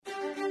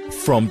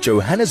From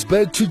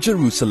Johannesburg to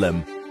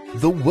Jerusalem,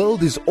 the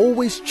world is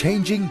always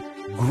changing,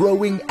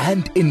 growing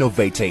and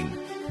innovating.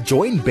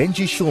 Join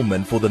Benji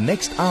Shulman for the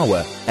next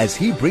hour as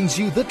he brings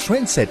you the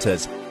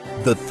trendsetters,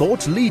 the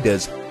thought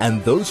leaders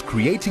and those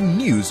creating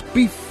news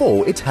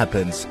before it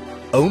happens.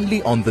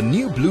 Only on the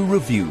New Blue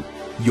Review,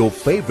 your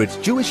favorite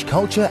Jewish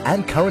culture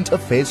and current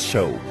affairs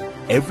show.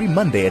 Every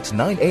Monday at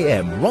 9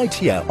 a.m. right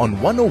here on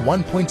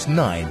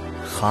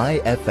 101.9 High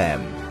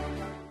FM.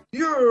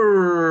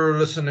 You're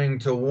listening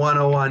to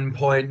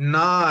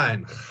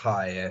 101.9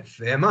 High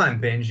FM.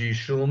 I'm Benji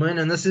Shulman,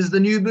 and this is the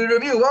New Blue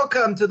Review.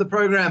 Welcome to the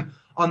program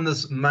on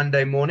this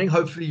Monday morning.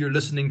 Hopefully you're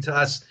listening to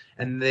us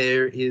and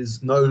there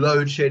is no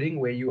load shedding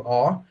where you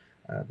are,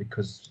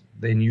 because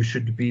then you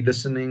should be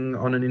listening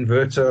on an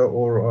inverter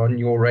or on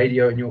your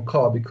radio in your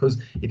car,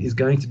 because it is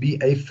going to be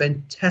a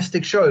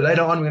fantastic show.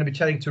 Later on, we're going to be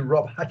chatting to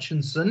Rob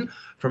Hutchinson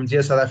from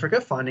Dear South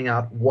Africa, finding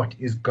out what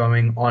is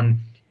going on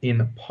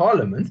in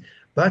Parliament.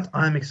 But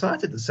I'm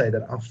excited to say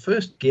that our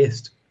first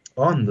guest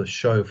on the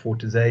show for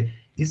today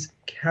is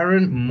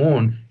Karyn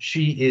Maughan.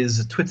 She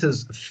is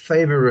Twitter's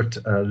favorite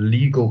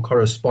legal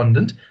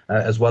correspondent,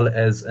 as well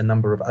as a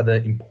number of other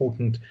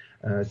important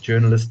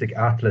journalistic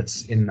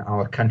outlets in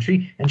our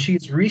country. And she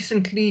has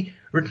recently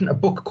written a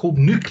book called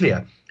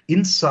Nuclear: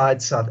 Inside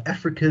South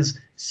Africa's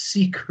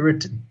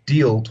Secret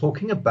Deal,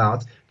 talking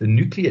about the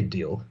nuclear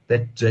deal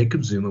that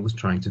Jacob Zuma was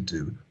trying to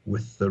do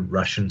with the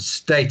Russian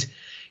state.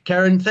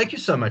 Karyn, thank you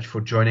so much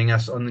for joining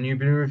us on the New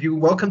Blue Review.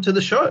 Welcome to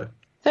the show.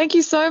 Thank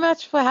you so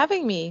much for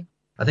having me.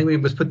 I think we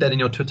must put that in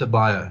your Twitter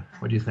bio.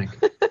 What do you think?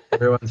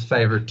 Everyone's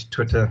favorite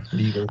Twitter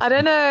legal. I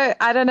don't know,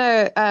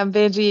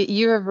 Benji,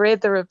 you have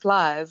read the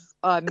replies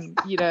on,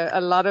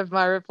 a lot of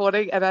my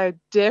reporting, and I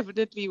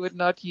definitely would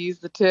not use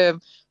the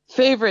term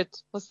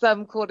favorite for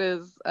some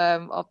quarters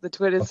of the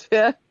Twitter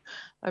sphere.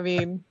 I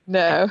mean,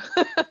 no.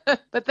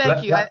 But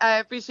thank you. I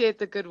appreciate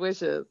the good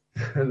wishes.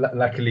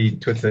 Luckily,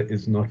 Twitter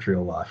is not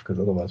real life, because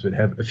otherwise we'd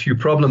have a few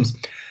problems.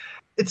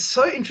 It's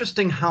so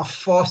interesting how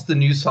fast the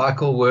news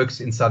cycle works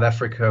in South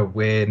Africa,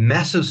 where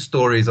massive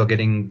stories are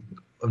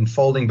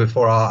unfolding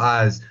before our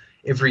eyes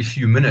every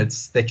few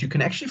minutes, that you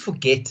can actually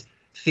forget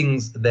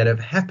things that have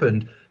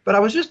happened. But I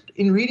was just,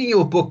 in reading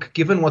your book,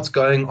 given what's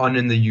going on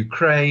in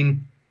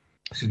Ukraine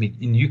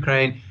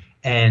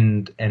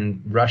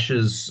and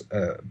Russia's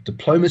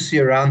diplomacy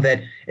around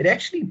that, it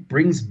actually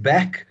brings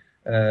back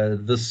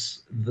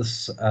this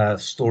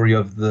story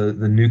of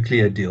the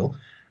nuclear deal.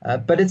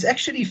 But it's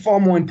actually far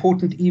more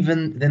important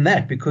even than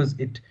that, because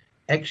it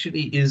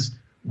actually is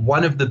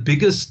one of the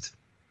biggest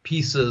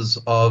pieces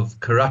of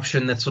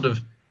corruption that sort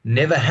of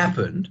never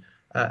happened.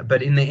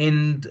 But in the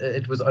end,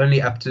 it was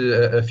only up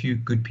to a few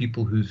good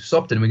people who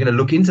stopped it. And we're going to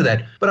look into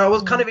that. But I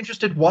was kind of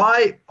interested,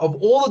 why, of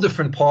all the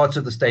different parts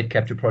of the state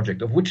capture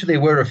project, of which there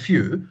were a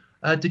few,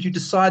 did you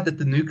decide that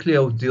the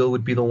nuclear deal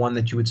would be the one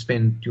that you would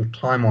spend your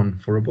time on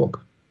for a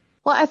book?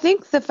 Well, I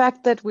think the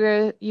fact that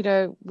we're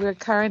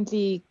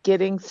currently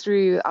getting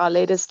through our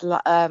latest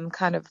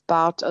kind of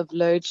bout of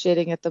load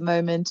shedding at the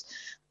moment,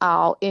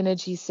 our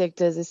energy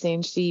sector has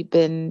essentially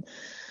been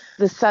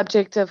the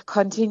subject of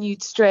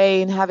continued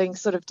strain, having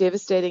sort of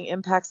devastating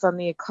impacts on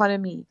the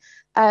economy.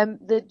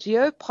 The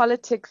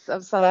geopolitics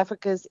of South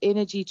Africa's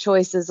energy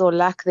choices, or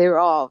lack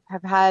thereof,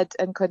 have had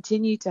and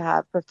continue to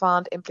have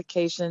profound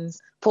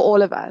implications for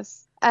all of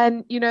us.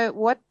 And,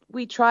 what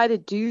we try to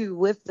do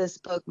with this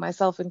book,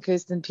 myself and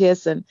Kirsten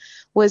Pearson,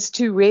 was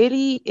to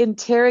really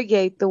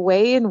interrogate the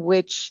way in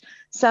which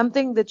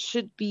something that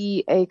should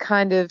be a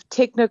kind of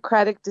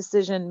technocratic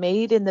decision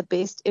made in the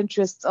best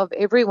interests of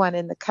everyone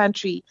in the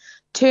country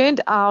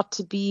turned out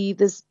to be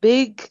this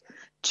big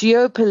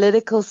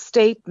geopolitical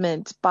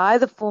statement by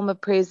the former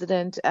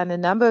president and a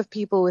number of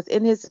people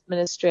within his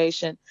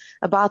administration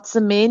about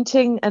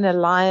cementing an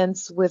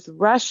alliance with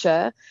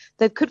Russia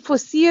that could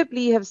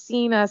foreseeably have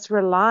seen us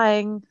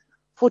relying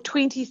for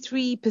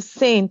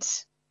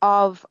 23%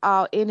 of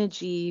our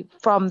energy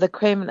from the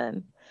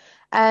Kremlin.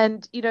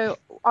 And,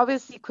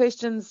 obviously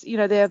questions,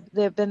 there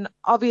have been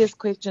obvious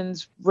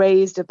questions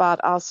raised about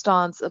our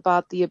stance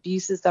about the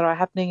abuses that are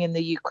happening in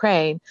the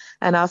Ukraine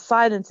and our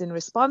silence in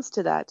response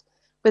to that.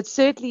 But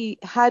certainly,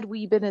 had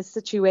we been in a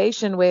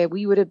situation where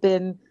we would have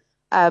been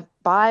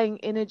buying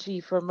energy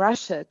from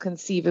Russia,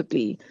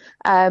 conceivably,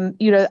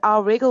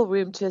 our wriggle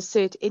room to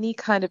assert any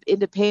kind of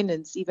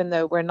independence, even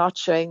though we're not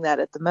showing that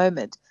at the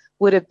moment,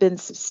 would have been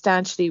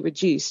substantially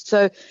reduced.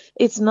 So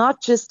it's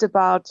not just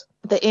about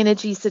the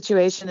energy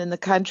situation in the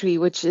country,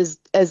 which is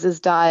as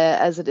dire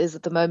as it is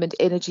at the moment.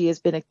 Energy has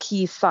been a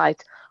key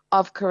site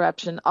of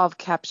corruption, of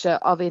capture,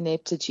 of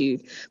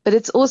ineptitude. But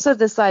it's also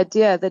this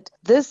idea that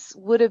this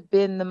would have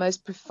been the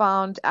most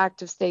profound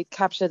act of state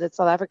capture that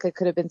South Africa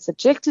could have been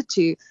subjected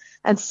to.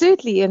 And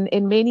certainly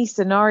in many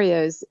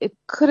scenarios, it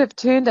could have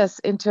turned us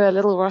into a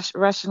little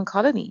Russian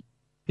colony.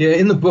 Yeah,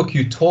 in the book,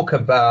 you talk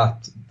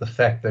about the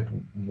fact that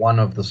one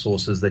of the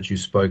sources that you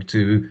spoke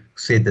to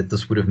said that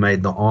this would have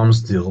made the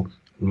arms deal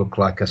look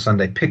like a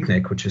Sunday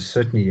picnic, which is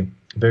certainly a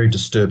very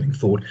disturbing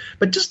thought.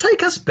 But just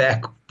take us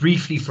back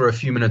briefly for a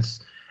few minutes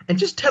and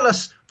just tell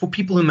us, for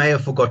people who may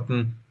have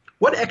forgotten,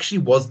 What actually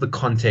was the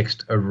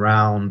context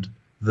around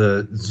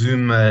the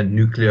Zuma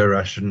nuclear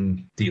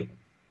Russian deal?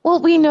 Well,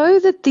 we know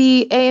that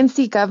the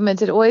ANC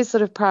government had always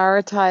sort of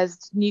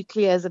prioritized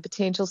nuclear as a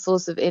potential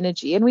source of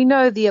energy. And we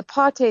know the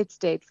apartheid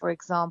state, for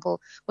example,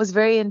 was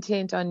very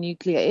intent on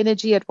nuclear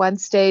energy. At one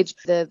stage,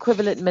 the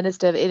equivalent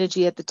minister of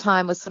energy at the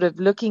time was sort of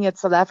looking at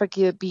South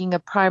Africa being a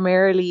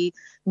primarily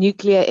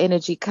nuclear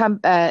energy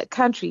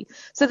country.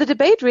 So the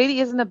debate really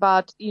isn't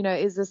about,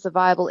 is this a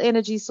viable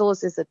energy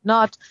source? Is it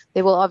not?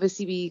 There will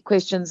obviously be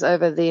questions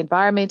over the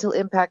environmental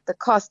impact, the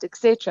cost,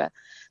 etc.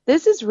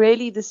 This is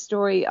really the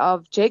story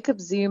of Jacob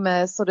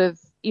Zuma sort of,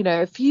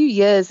 a few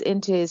years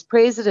into his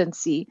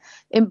presidency,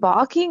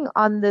 embarking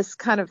on this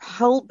kind of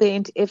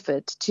hell-bent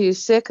effort to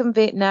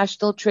circumvent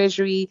national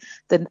treasury,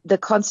 the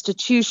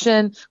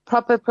constitution,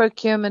 proper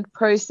procurement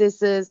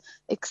processes,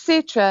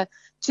 etc.,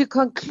 to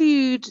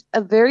conclude a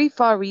very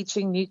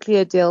far-reaching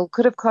nuclear deal.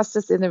 Could have cost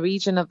us in the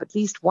region of at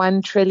least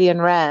 1 trillion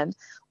rand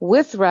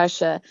with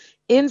Russia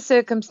in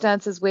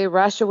circumstances where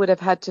Russia would have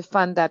had to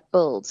fund that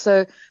build.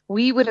 So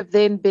we would have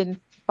then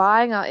been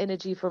buying our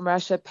energy from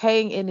Russia,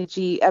 paying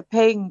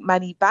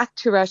money back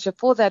to Russia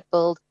for that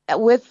build,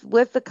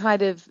 with the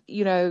kind of,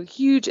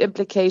 huge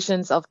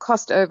implications of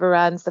cost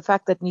overruns, the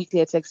fact that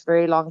nuclear takes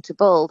very long to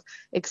build,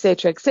 et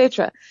cetera, et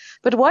cetera.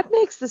 But what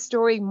makes the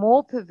story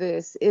more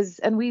perverse is,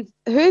 and we've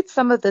heard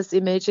some of this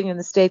emerging in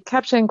the state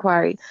capture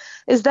inquiry,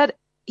 is that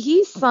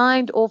he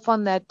signed off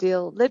on that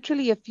deal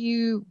literally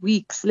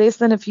less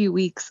than a few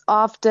weeks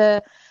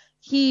after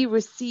he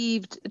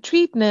received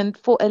treatment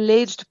for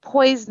alleged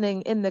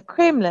poisoning in the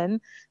Kremlin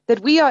that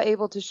we are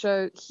able to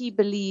show he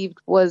believed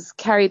was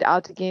carried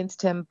out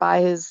against him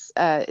by his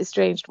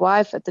estranged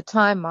wife at the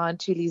time,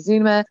 Ntuli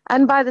Zuma,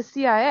 and by the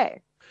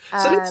CIA.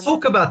 So let's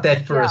talk about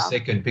that for a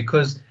second,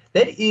 because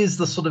that is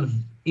the sort of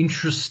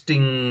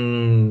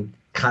interesting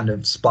kind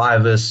of spy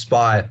versus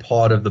spy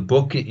part of the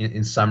book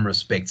in some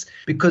respects,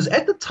 because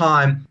at the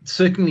time,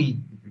 certainly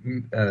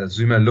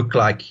Zuma looked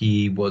like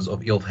he was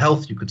of ill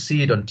health. You could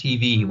see it on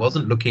TV. He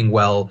wasn't looking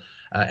well.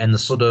 And the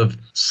sort of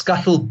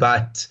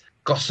scuttlebutt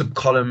gossip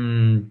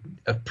column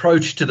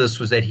approach to this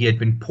was that he had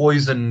been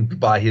poisoned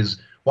by his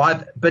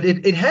wife. But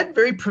it had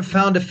very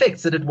profound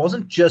effects, that it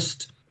wasn't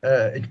just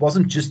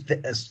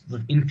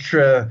the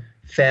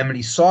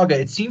intra-family saga.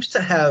 It seems to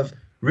have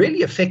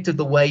really affected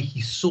the way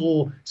he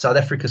saw South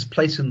Africa's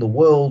place in the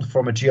world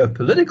from a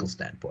geopolitical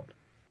standpoint.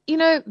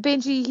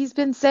 Benji, he's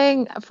been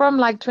saying from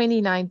like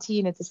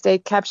 2019 at the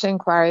state capture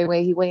inquiry,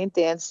 where he went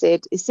there and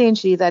said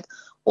essentially that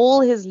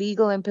all his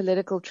legal and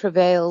political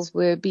travails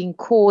were being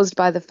caused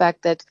by the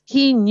fact that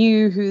he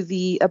knew who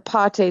the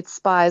apartheid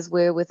spies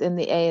were within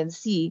the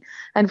ANC.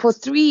 And for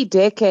 3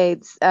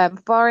 decades,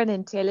 foreign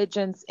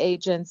intelligence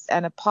agents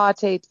and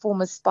apartheid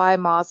former spy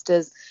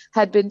masters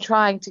had been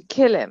trying to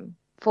kill him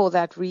for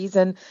that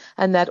reason,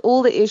 and that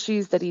all the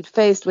issues that he'd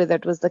faced, whether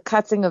it was the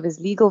cutting of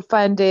his legal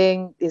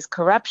funding, his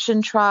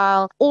corruption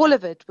trial, all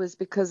of it was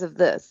because of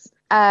this.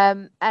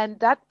 And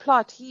that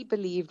plot, he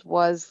believed,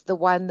 was the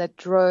one that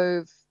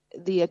drove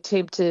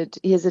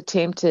his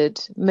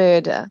attempted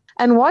murder.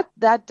 And what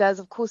that does,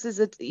 of course, is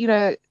that,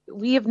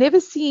 we have never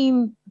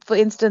seen, for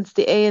instance,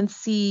 the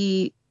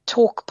ANC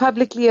talk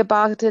publicly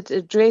about it,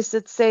 address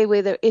it, say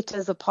whether it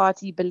as a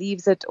party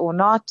believes it or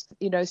not.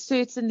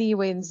 Certainly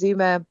when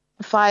Zuma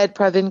fired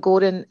Pravin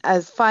Gordhan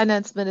as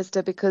finance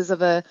minister because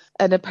of an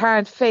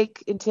apparent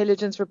fake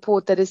intelligence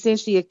report that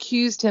essentially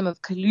accused him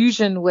of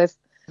collusion with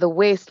the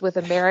West, with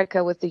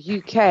America, with the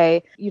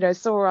UK,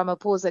 Cyril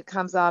Ramaphosa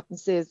comes out and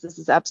says this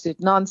is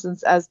absolute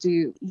nonsense, as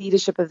do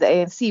leadership of the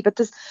ANC. But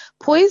this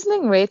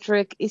poisoning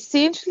rhetoric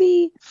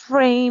essentially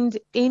framed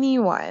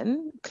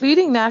anyone,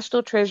 including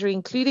National Treasury,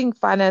 including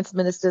finance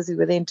ministers who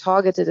were then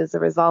targeted as a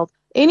result.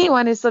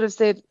 Anyone who sort of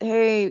said,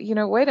 hey,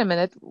 wait a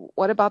minute,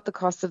 what about the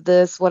cost of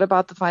this? What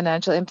about the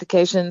financial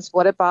implications?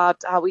 What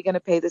about how we're going to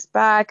pay this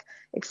back,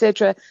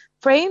 etc.,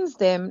 frames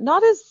them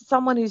not as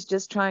someone who's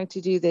just trying to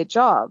do their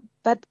job,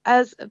 but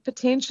as a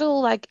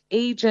potential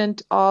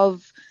agent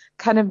of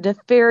kind of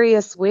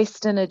nefarious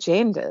Western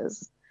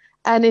agendas.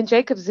 And in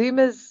Jacob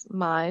Zuma's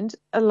mind,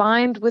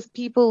 aligned with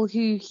people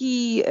who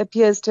he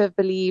appears to have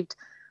believed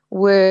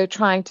were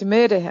trying to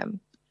murder him.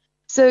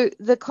 So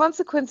the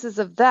consequences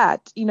of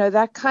that,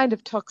 that kind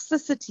of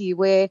toxicity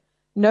where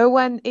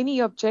any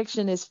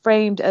objection is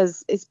framed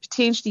as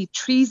potentially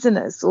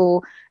treasonous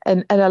or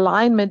an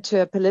alignment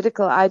to a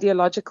political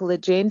ideological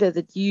agenda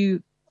that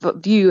you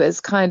view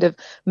as kind of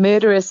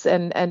murderous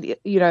and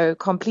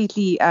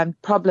completely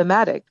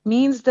problematic,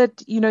 means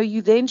that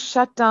you then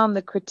shut down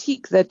the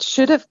critique that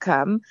should have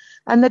come,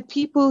 and that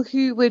people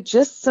who were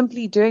just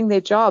simply doing their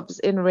jobs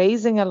in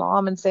raising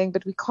alarm and saying,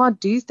 but we can't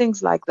do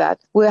things like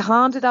that, were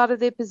hounded out of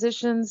their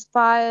positions,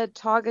 fired,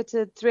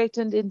 targeted,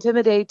 threatened,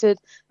 intimidated,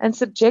 and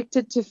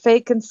subjected to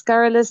fake and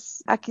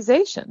scurrilous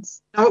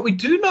accusations. Now, what we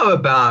do know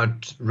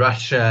about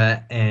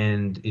Russia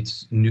and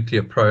its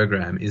nuclear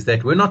program is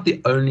that we're not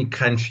the only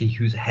country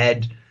who's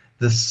had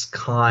this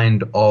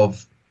kind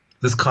of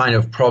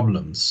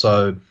problems.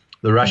 So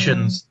the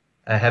Russians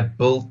have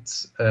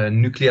built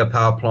nuclear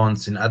power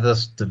plants in other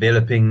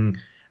developing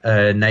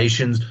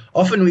nations,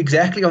 often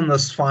exactly on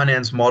this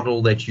finance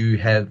model that you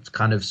have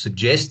kind of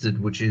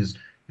suggested, which is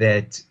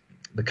that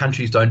the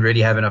countries don't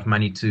really have enough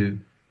money to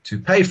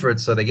pay for it,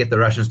 so they get the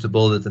Russians to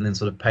build it and then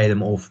sort of pay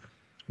them off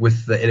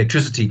with the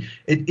electricity.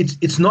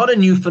 It's not a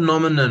new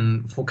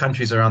phenomenon for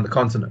countries around the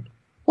continent.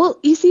 Well,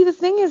 you see, the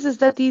thing is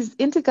that these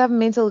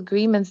intergovernmental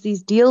agreements,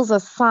 these deals are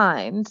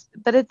signed,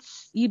 but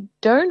you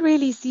don't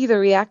really see the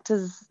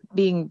reactors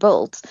being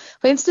built.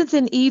 For instance,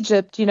 in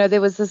Egypt,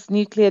 there was this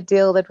nuclear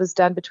deal that was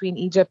done between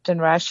Egypt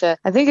and Russia.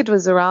 I think it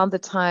was around the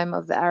time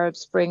of the Arab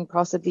Spring,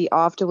 possibly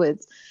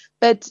afterwards.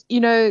 But,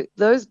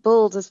 those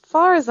builds, as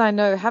far as I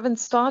know, haven't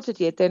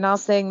started yet. They're now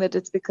saying that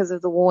it's because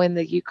of the war in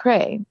the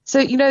Ukraine.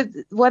 So,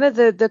 one of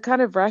the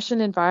kind of Russian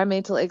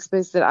environmental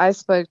experts that I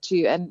spoke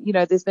to, and,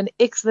 there's been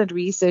excellent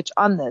research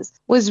on this,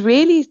 was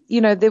really,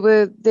 there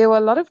were a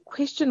lot of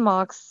question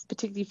marks,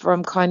 particularly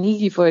from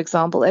Carnegie, for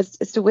example, as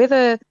to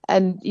whether,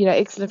 and,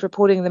 excellent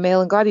reporting in the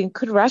Mail and Guardian,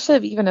 could Russia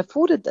have even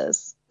afforded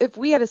this? If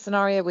we had a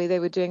scenario where they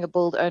were doing a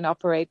build, own,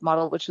 operate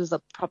model, which was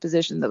a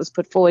proposition that was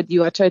put forward,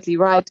 you are totally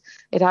right.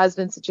 It has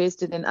been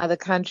suggested in other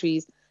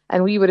countries,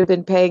 and we would have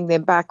been paying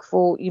them back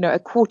for, a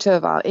quarter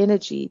of our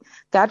energy.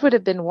 That would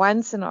have been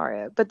one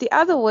scenario. But the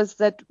other was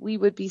that we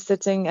would be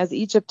sitting, as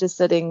Egypt is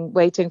sitting,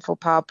 waiting for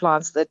power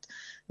plants that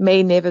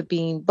may never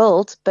be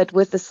built, but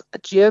with this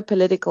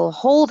geopolitical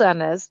hold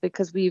on us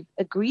because we've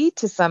agreed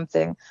to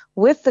something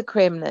with the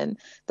Kremlin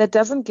that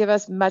doesn't give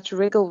us much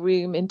wriggle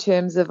room in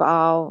terms of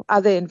our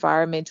other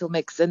environmental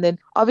mix. And then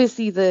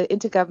obviously the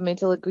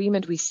intergovernmental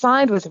agreement we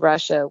signed with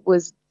Russia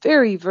was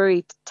very,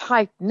 very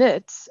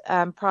tight-knit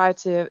prior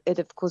to it,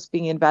 of course,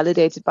 being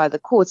invalidated by the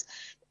courts.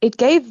 It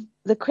gave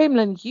the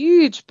Kremlin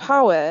huge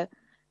power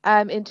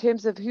in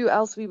terms of who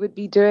else we would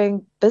be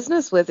doing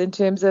business with in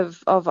terms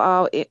of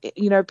our,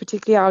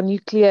 particularly our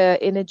nuclear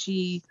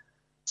energy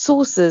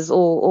sources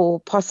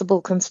or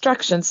possible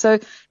construction. So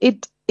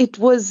it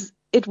was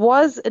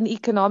an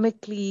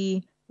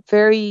economically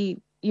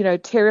very,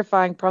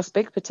 terrifying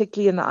prospect,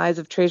 particularly in the eyes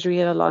of Treasury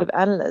and a lot of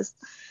analysts.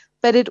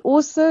 But it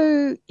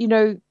also,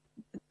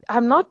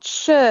 I'm not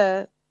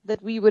sure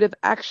that we would have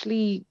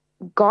actually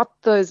got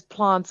those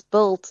plants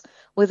built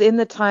within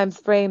the time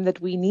frame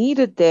that we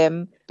needed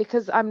them,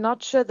 because I'm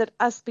not sure that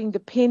us being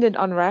dependent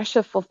on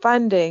Russia for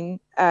funding,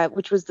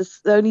 which was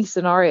the only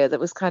scenario that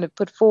was kind of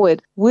put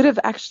forward, would have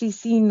actually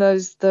seen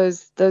those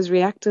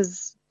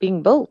reactors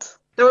being built.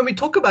 Now, when we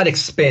talk about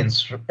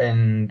expense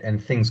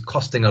and things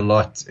costing a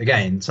lot,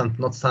 again,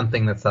 not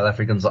something that South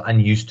Africans are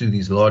unused to,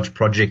 these large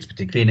projects,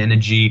 particularly in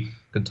energy. You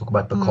can talk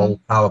about the coal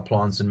power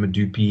plants in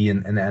Medupi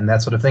and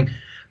that sort of thing.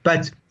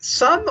 But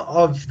some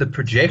of the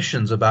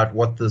projections about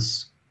what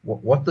this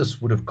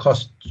would have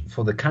cost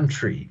for the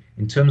country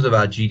in terms of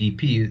our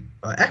GDP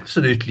are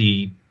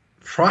absolutely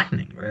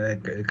frightening,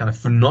 kind of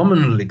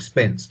phenomenal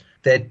expense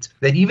that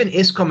even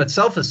Eskom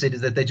itself has said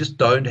is that they just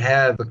don't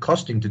have the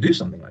costing to do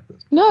something like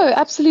this. No,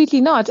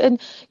 absolutely not.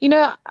 And,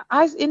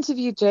 I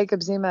interviewed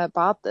Jacob Zuma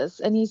about this,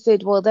 and he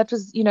said, well, that's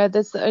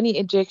the only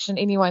objection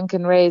anyone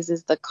can raise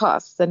is the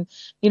costs. And,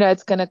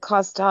 it's going to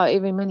cost our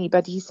every money.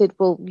 But he said,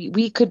 well,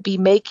 we could be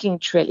making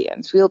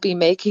trillions. We'll be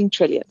making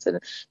trillions.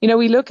 And,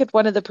 we look at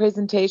one of the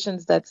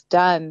presentations that's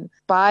done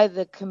by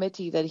the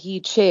committee that he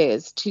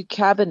chairs to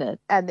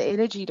Cabinet and the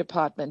Energy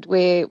Department,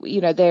 where,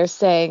 they're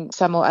saying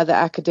some or other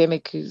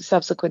academic who's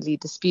subsequently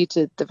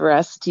disputed the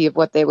veracity of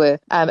what they were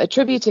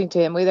attributing to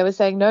him, where they were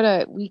saying,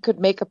 no, we could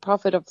make a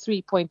profit of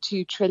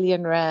 3.2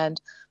 trillion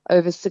rand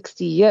over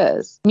 60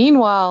 years.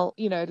 Meanwhile,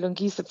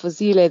 Lungisa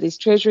Fuzile, these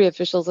treasury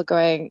officials are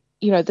going,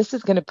 this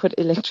is going to put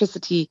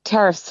electricity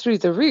tariffs through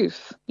the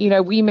roof.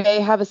 We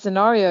may have a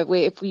scenario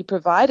where if we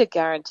provide a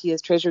guarantee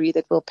as treasury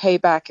that we'll pay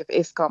back if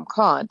Eskom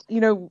can't,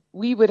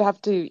 we would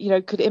have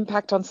to, could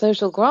impact on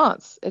social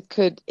grants. It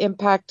could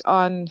impact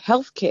on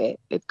healthcare.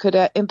 It could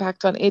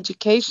impact on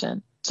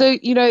education. So,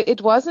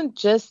 it wasn't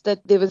just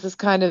that there was this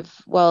kind of,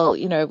 well,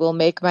 we'll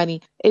make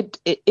money.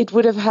 It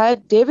would have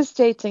had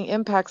devastating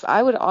impacts,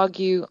 I would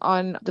argue,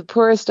 on the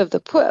poorest of the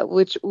poor,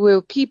 which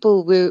were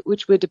people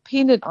which were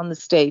dependent on the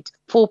state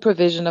for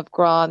provision of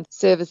grants,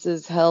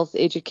 services, health,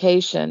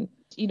 education.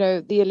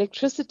 The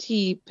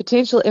electricity,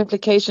 potential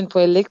implication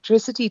for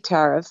electricity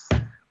tariffs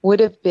would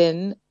have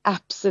been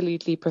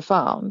absolutely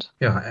profound.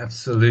 Yeah,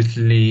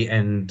 absolutely,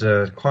 and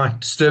quite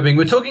disturbing.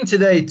 We're talking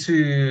today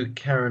to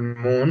Karyn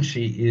Maughan.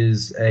 She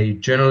is a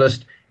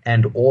journalist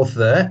and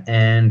author,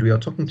 and we are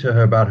talking to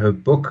her about her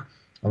book,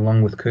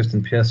 along with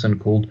Kirsten Pearson,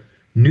 called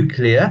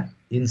Nuclear: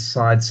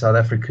 Inside South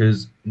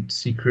Africa's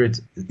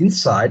Secret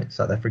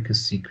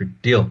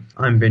Deal.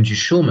 I'm Benji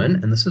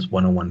Schulman, and this is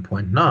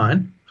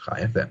 101.9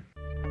 Chai FM.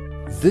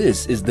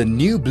 This is the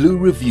New Blue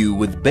Review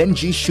with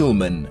Benji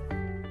Schulman.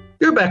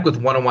 You're back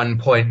with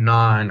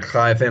 101.9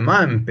 Chai FM.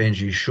 I'm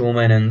Benji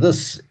Schulman, and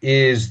this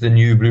is the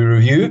New Blue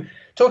Review.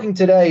 Talking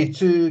today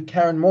to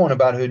Karyn Maughan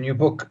about her new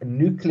book,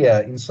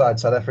 Nuclear: Inside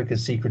South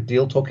Africa's Secret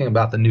Deal, talking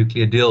about the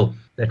nuclear deal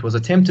that was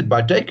attempted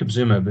by Jacob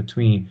Zuma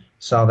between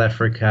South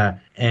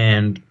Africa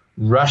and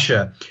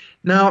Russia.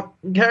 Now,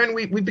 Karen,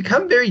 we've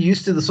become very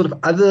used to the sort of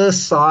other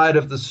side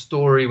of the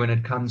story when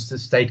it comes to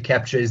state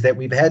capture, is that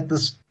we've had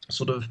this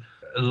sort of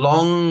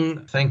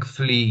long,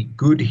 thankfully,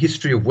 good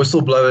history of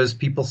whistleblowers,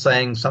 people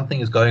saying something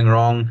is going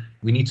wrong,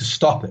 we need to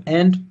stop it.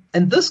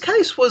 And this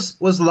case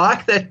was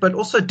like that, but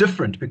also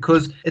different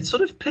because it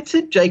sort of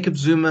pitted Jacob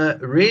Zuma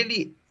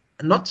really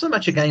not so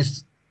much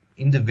against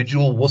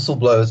individual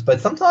whistleblowers,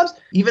 but sometimes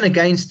even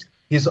against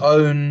his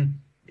own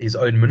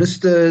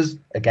ministers,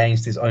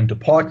 against his own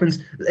departments,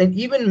 and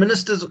even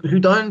ministers who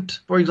don't,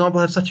 for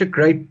example, have such a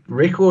great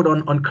record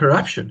on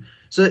corruption.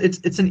 So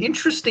it's an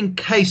interesting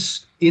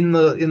case in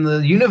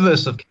the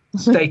universe of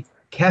state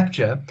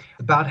capture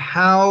about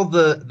how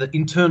the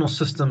internal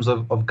systems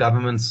of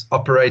governments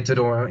operated,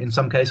 or in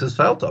some cases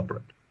failed to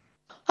operate.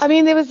 I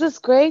mean, there was this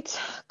great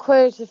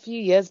quote a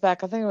few years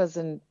back. I think it was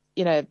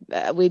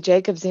where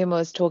Jacob Zuma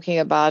was talking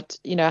about,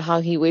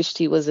 how he wished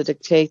he was a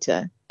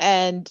dictator.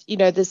 And,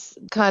 this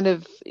kind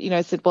of,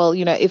 said, well,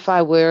 if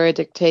I were a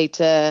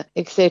dictator,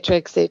 et cetera,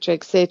 et cetera,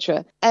 et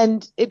cetera.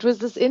 And it was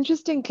this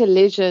interesting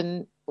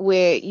collision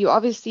where you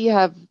obviously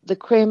have the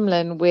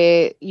Kremlin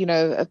where,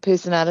 a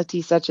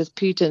personality such as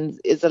Putin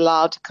is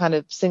allowed to kind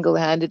of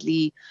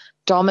single-handedly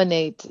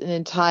dominate an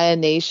entire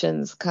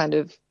nation's kind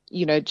of,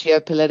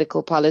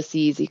 geopolitical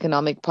policies,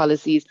 economic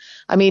policies.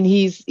 I mean,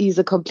 he's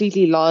a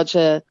completely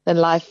larger than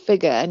life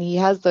figure, and he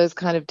has those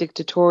kind of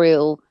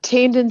dictatorial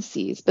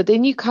tendencies. But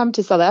then you come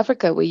to South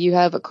Africa, where you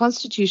have a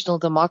constitutional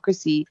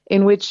democracy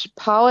in which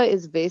power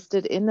is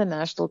vested in the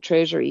national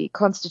treasury,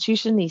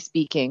 constitutionally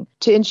speaking,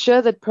 to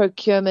ensure that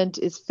procurement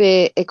is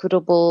fair,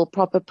 equitable,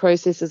 proper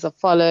processes are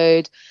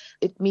followed.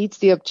 It meets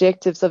the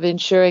objectives of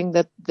ensuring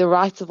that the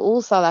rights of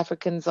all South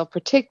Africans are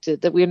protected,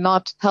 that we're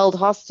not held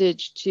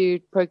hostage to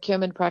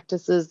procurement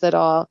practices that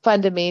are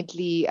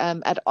fundamentally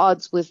at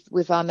odds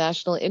with our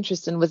national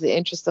interest and with the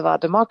interest of our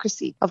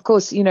democracy. Of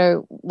course,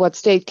 what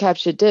state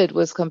capture did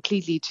was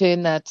completely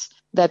turn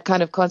that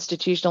kind of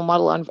constitutional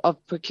model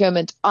of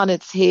procurement on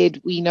its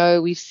head.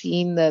 We've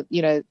seen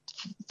the,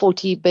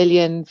 40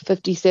 billion,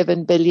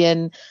 57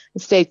 billion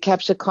state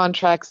capture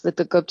contracts that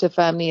the Gupta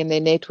family and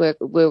their network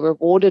were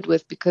rewarded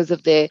with because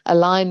of their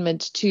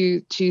alignment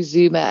to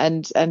Zuma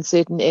and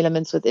certain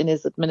elements within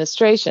his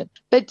administration.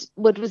 But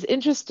what was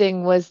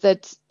interesting was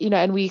that,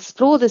 and we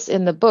explore this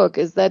in the book,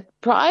 is that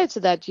prior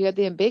to that, you had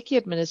the Mbeki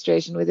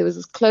administration where there was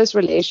this close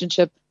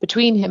relationship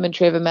between him and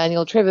Trevor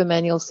Manuel. Trevor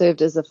Manuel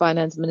served as the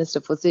finance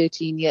minister for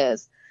 13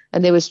 years.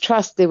 And there was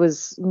trust, there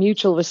was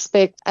mutual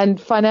respect, and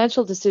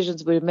financial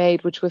decisions were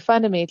made, which were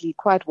fundamentally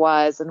quite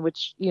wise and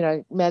which,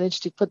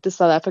 managed to put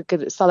South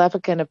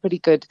Africa in a pretty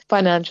good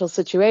financial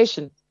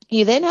situation.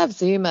 You then have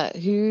Zuma,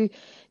 who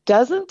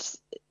doesn't,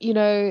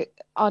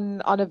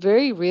 on a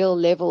very real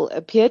level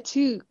appear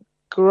to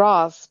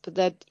grasp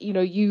that,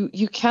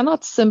 you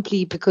cannot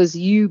simply, because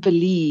you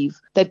believe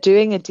that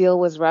doing a deal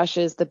with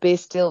Russia is the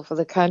best deal for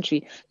the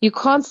country, you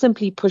can't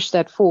simply push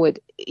that forward.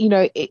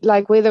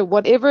 Like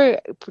whatever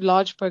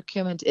large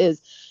procurement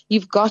is,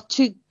 you've got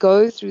to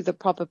go through the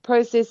proper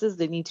processes.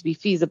 There need to be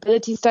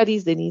feasibility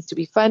studies. There needs to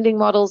be funding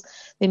models.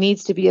 There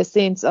needs to be a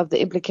sense of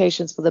the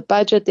implications for the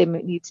budget. There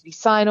needs to be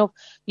sign off.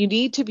 You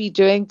need to be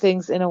doing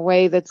things in a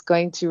way that's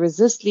going to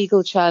resist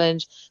legal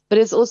challenge, but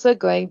it's also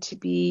going to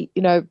be,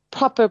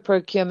 proper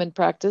procurement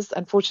practice.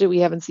 Unfortunately,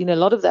 we haven't seen a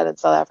lot of that in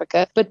South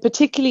Africa, but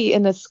particularly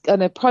in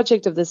a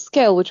project of this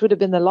scale, which would have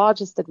been the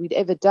largest that we'd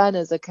ever done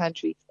as a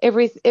country,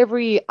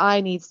 every I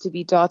needs to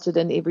be dotted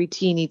and every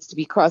T needs to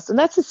be crossed. And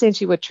that's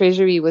essentially what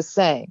Treasury was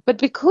saying. But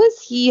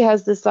because he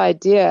has this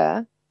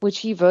idea, which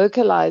he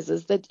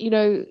vocalizes, that,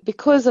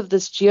 because of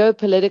this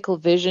geopolitical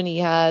vision he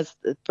has,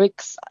 the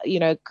BRICS,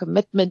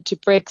 commitment to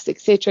BRICS,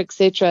 et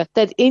cetera,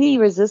 that any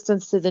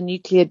resistance to the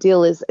nuclear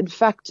deal is in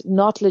fact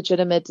not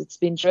legitimate. It's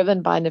been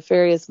driven by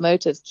nefarious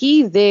motives.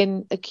 He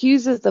then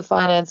accuses the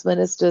finance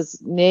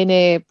ministers,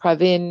 Nene,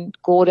 Pravin,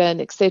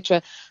 Gordon, et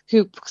cetera,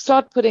 who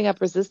start putting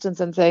up resistance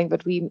and saying,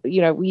 but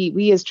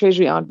we as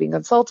Treasury aren't being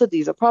consulted.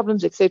 These are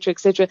problems, et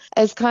cetera,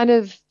 as kind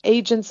of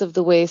agents of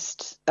the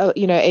West,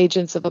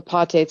 agents of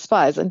apartheid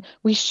spies. And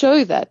we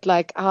show that,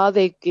 like how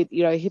they get,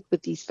 hit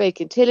with these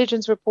fake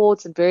intelligence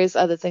reports and various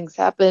other things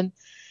happen.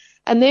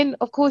 And then,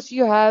 of course,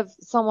 you have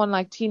someone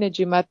like Tina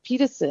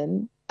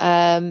Joemat-Pettersson,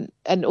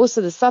 and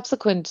also the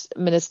subsequent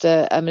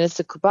Minister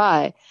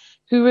Kubai,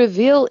 who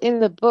reveal in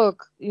the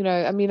book,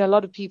 a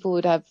lot of people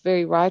would have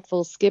very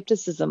rightful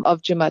skepticism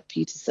of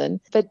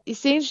Joemat-Pettersson, but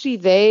essentially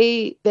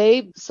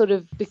they sort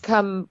of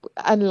become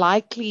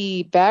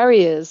unlikely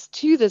barriers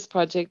to this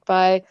project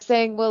by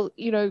saying, well,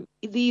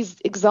 these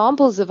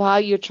examples of how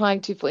you're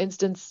trying to, for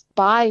instance,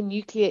 buy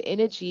nuclear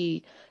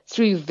energy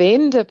through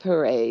vendor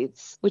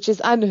parades, which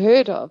is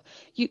unheard of.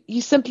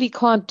 You simply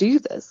can't do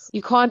this.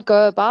 You can't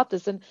go about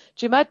this. And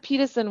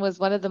Joemat-Pettersson was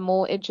one of the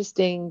more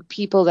interesting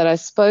people that I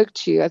spoke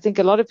to. I think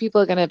a lot of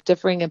people are going to have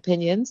differing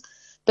opinions,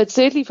 but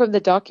certainly from the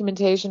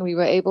documentation we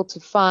were able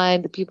to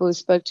find, the people who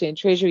spoke to in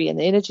Treasury and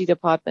the Energy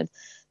Department,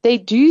 they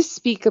do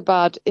speak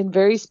about, in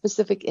very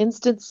specific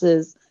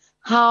instances,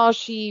 how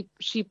she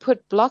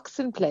put blocks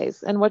in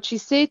place. And what she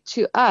said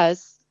to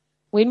us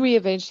when we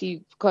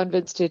eventually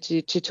convinced her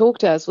to talk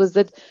to us, was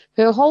that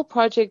her whole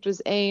project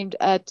was aimed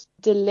at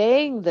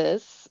delaying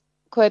this,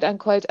 quote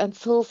unquote,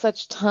 until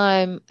such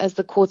time as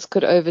the courts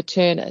could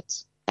overturn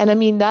it. And I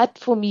mean, that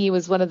for me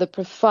was one of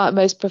the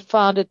most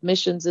profound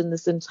admissions in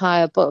this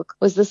entire book,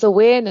 was this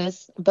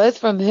awareness, both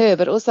from her,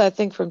 but also I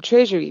think from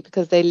Treasury,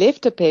 because they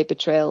left a paper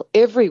trail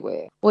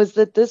everywhere, was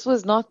that this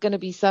was not going to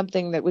be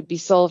something that would be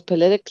solved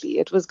politically.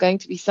 It was going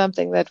to be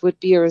something that would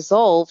be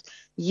resolved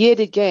yet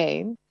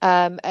again,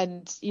 and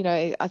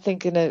I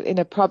think in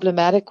a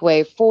problematic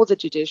way for the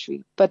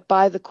judiciary, but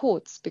by the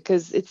courts,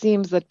 because it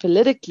seems that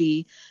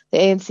politically the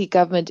ANC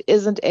government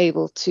isn't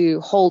able to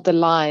hold the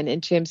line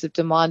in terms of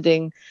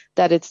demanding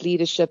that its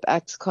leadership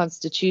acts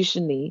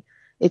constitutionally.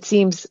 It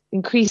seems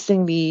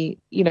increasingly,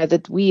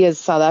 that we as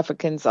South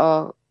Africans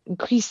are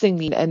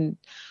increasingly and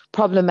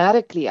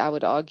problematically, I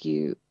would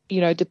argue,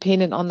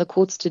 dependent on the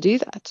courts to do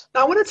that.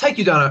 Now, I want to take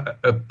you down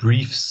a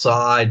brief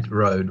side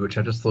road, which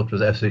I just thought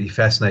was absolutely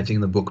fascinating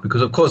in the book,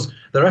 because, of course,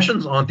 the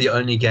Russians aren't the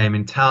only game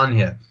in town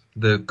here.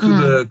 The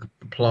Coburg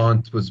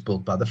plant was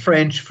built by the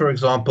French, for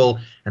example,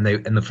 and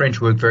the French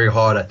worked very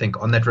hard, I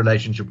think, on that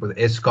relationship with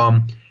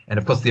Eskom. And,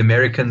 of course, the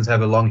Americans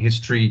have a long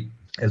history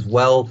as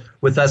well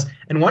with us.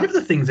 And one of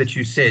the things that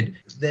you said,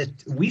 that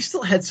we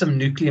still had some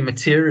nuclear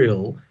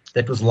material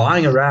that was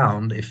lying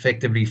around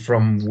effectively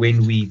from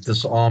when we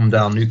disarmed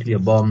our nuclear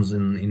bombs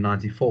in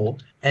 94.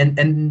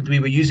 And we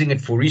were using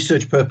it for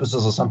research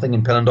purposes or something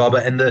in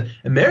Pelindaba. And the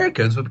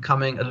Americans were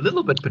becoming a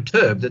little bit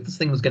perturbed that this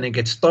thing was going to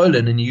get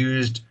stolen and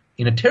used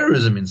in a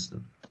terrorism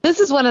incident. This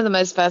is one of the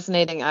most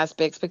fascinating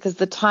aspects because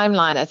the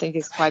timeline, I think,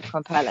 is quite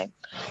compelling.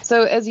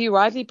 So as you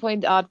rightly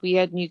point out, we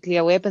had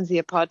nuclear weapons.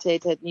 The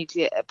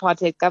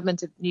apartheid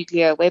government had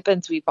nuclear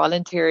weapons. We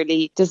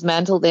voluntarily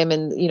dismantled them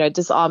and,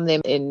 disarmed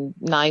them in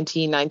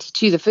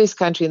 1992, the first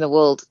country in the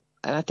world,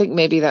 and I think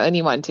maybe the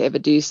only one to ever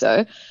do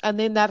so. And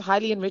then that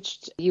highly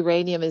enriched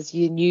uranium is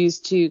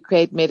used to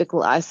create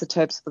medical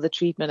isotopes for the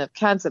treatment of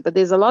cancer. But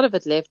there's a lot of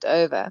it left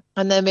over.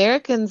 And the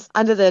Americans,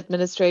 under the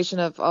administration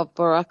of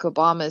Barack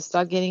Obama,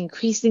 start getting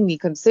increasingly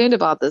concerned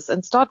about this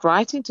and start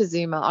writing to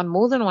Zuma on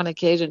more than one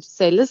occasion to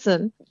say,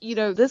 listen,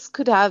 this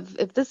could have,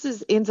 if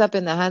this ends up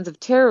in the hands of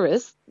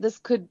terrorists, this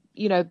could,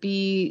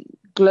 be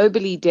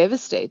globally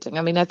devastating.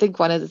 I mean, I think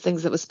one of the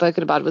things that was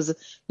spoken about was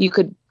you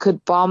could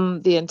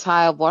bomb the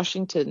entire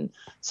Washington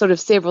sort of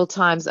several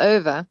times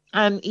over.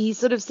 And he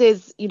sort of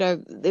says,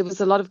 there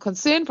was a lot of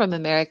concern from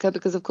America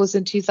because, of course,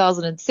 in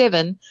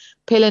 2007,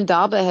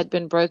 Pelindaba had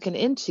been broken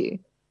into.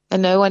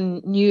 And no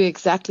one knew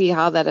exactly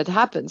how that had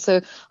happened. So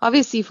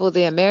obviously for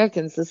the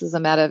Americans, this is a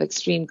matter of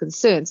extreme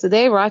concern. So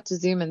they write to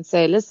Zuma and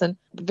say, listen,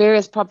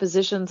 various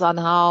propositions on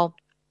how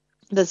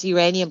this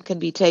uranium can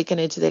be taken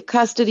into their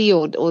custody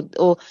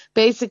or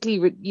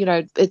basically,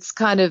 it's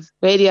kind of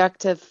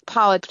radioactive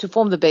power to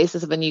form the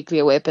basis of a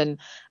nuclear weapon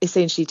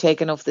essentially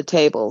taken off the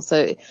table.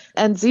 So,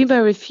 and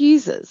Zuma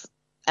refuses.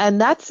 And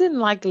that's in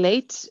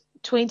late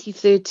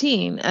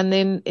 2013. And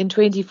then in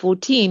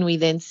 2014, we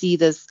then see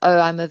this,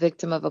 I'm a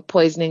victim of a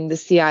poisoning. The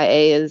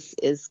CIA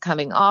is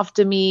coming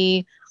after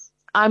me.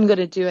 I'm going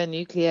to do a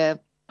nuclear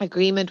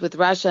agreement with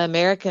Russia.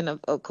 American,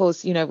 of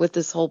course, with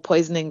this whole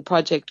poisoning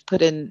project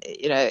put in,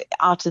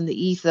 out in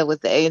the ether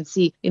with the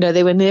ANC,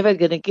 they were never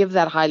going to give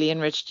that highly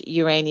enriched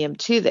uranium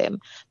to them.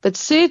 But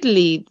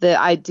certainly the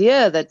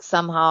idea that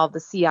somehow the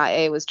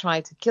CIA was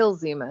trying to kill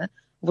Zuma,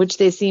 which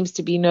there seems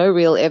to be no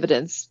real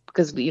evidence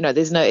because,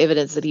 there's no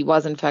evidence that he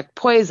was in fact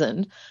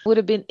poisoned, would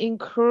have been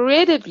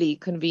incredibly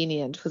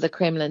convenient for the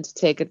Kremlin to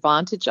take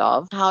advantage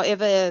of.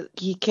 However,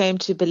 he came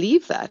to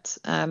believe that,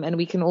 and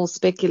we can all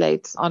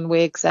speculate on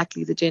where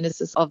exactly the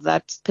genesis of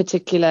that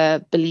particular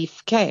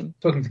belief came.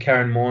 Talking to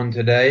Karyn Maughan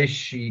today.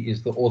 She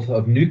is the author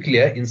of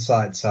Nuclear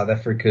Inside South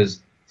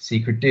Africa's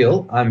Secret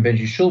Deal. I'm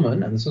Benji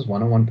Shulman, and this is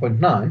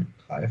 101.9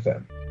 High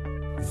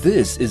FM.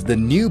 This is the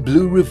New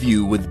Blue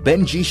Review with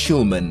Benji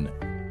Shulman.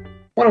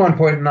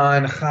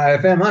 101.9 High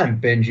FM. I'm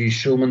Benji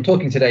Shulman,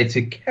 talking today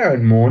to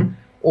Karyn Maughan,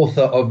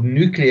 author of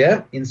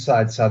Nuclear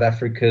Inside South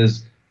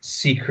Africa's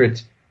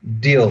Secret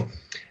Deal.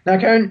 Now,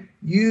 Karyn,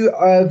 you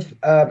have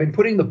been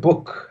putting the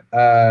book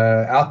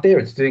out there.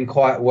 It's doing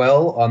quite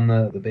well on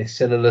the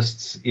bestseller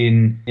lists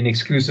in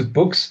exclusive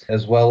books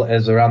as well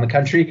as around the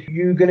country.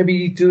 You're going to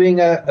be doing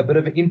a bit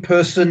of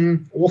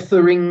in-person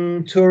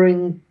authoring,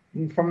 touring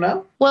from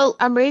now? Well,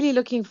 I'm really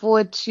looking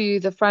forward to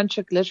the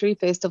Franschhoek Literary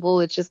Festival,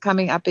 which is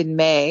coming up in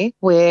May,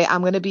 where I'm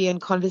going to be in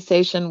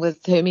conversation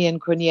with Hermione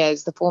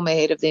Cronje, the former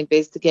head of the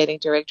investigating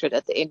directorate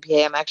at the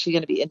NPA. I'm actually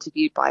going to be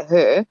interviewed by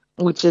her,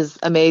 which is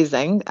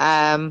amazing.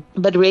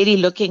 But really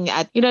looking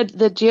at,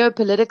 the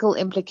geopolitical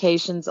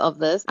implications of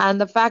this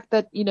and the fact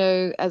that,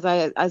 as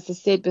I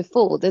said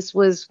before, this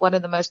was one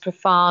of the most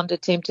profound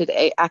attempted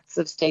acts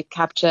of state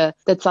capture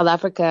that South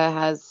Africa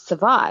has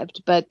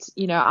survived. But,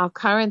 our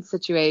current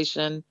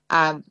situation,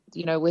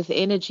 with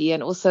energy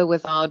and also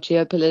with our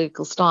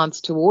geopolitical stance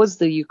towards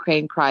the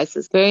Ukraine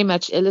crisis very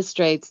much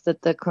illustrates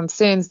that the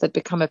concerns that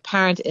become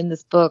apparent in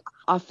this book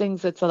are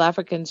things that South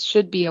Africans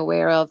should be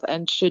aware of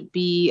and should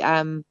be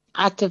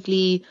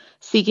actively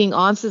seeking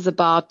answers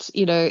about,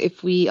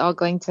 if we are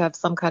going to have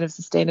some kind of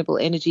sustainable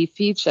energy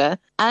future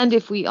and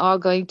if we are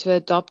going to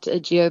adopt a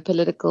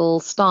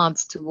geopolitical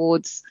stance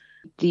towards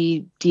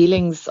the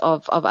dealings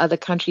of other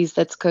countries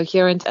that's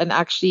coherent and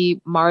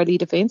actually morally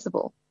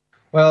defensible.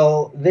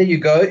 Well, there you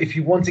go. If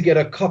you want to get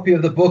a copy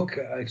of the book,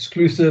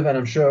 exclusive, and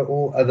I'm sure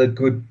all other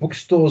good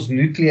bookstores,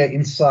 Nuclear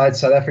Inside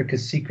South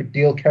Africa's Secret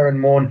Deal, Karyn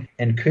Maughan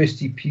and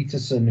Kirsty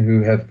Peterson,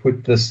 who have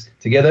put this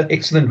together.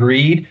 Excellent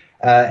read.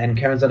 And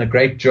Karyn's done a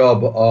great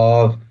job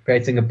of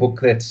creating a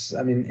book that's,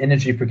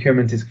 energy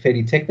procurement is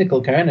fairly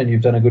technical, Karyn, and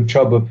you've done a good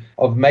job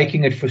of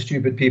making it for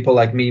stupid people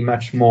like me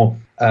much more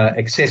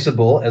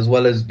accessible, as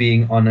well as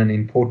being on an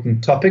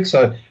important topic.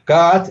 So go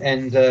out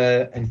and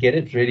get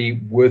it,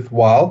 really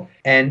worthwhile.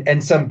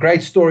 And some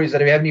great stories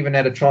that we haven't even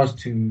had a chance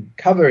to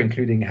cover,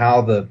 including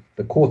how the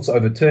courts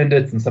overturned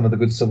it and some of the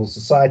good civil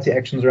society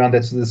actions around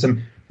that. So there's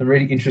some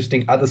really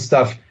interesting other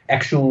stuff,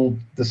 actual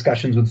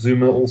discussions with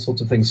Zuma, all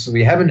sorts of things. So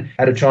we haven't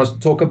had a chance to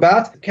talk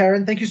about.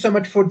 Karyn, thank you so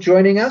much for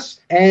joining us,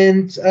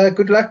 and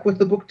good luck with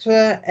the book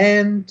tour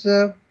and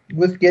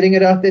with getting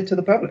it out there to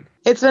the public.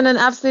 It's been an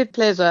absolute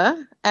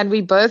pleasure, and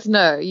we both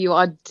know you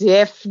are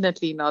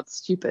definitely not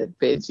stupid,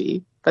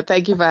 Benji. But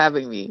thank you for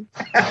having me.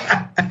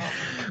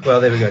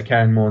 Well, there we go.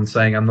 Karyn Maughan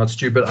saying I'm not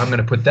stupid. I'm going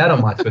to put that on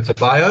my Twitter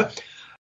bio.